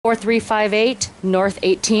4358 North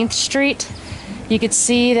 18th Street. You can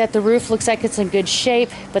see that the roof looks like it's in good shape,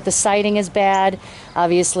 but the siding is bad.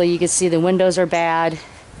 Obviously, you can see the windows are bad.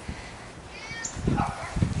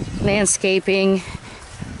 Landscaping.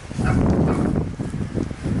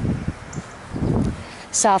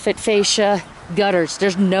 Soffit fascia. Gutters.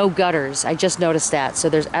 There's no gutters. I just noticed that. So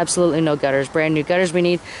there's absolutely no gutters. Brand new gutters we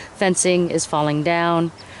need. Fencing is falling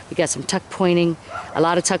down. We got some tuck pointing. A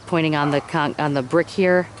lot of tuck pointing on the brick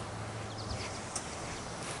here.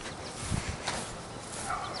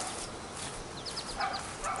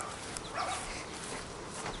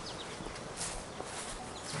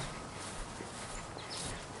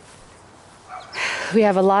 We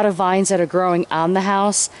have a lot of vines that are growing on the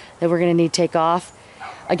house that we're going to need to take off.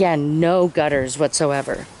 Again, no gutters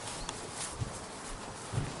whatsoever.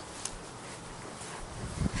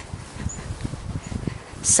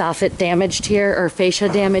 Soffit damaged here, or fascia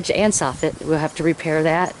damaged and soffit. We'll have to repair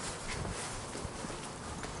that.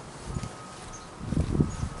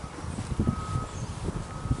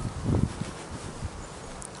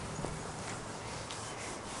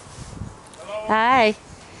 Hi.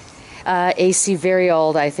 AC very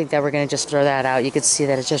old. I think that we're going to just throw that out. You can see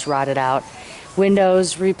that it's just rotted out.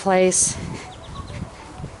 Windows replace.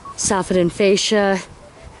 Soffit and fascia.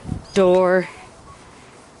 Door.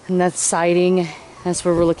 And that's siding. That's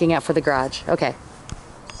what we're looking at for the garage. Okay.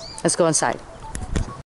 Let's go inside.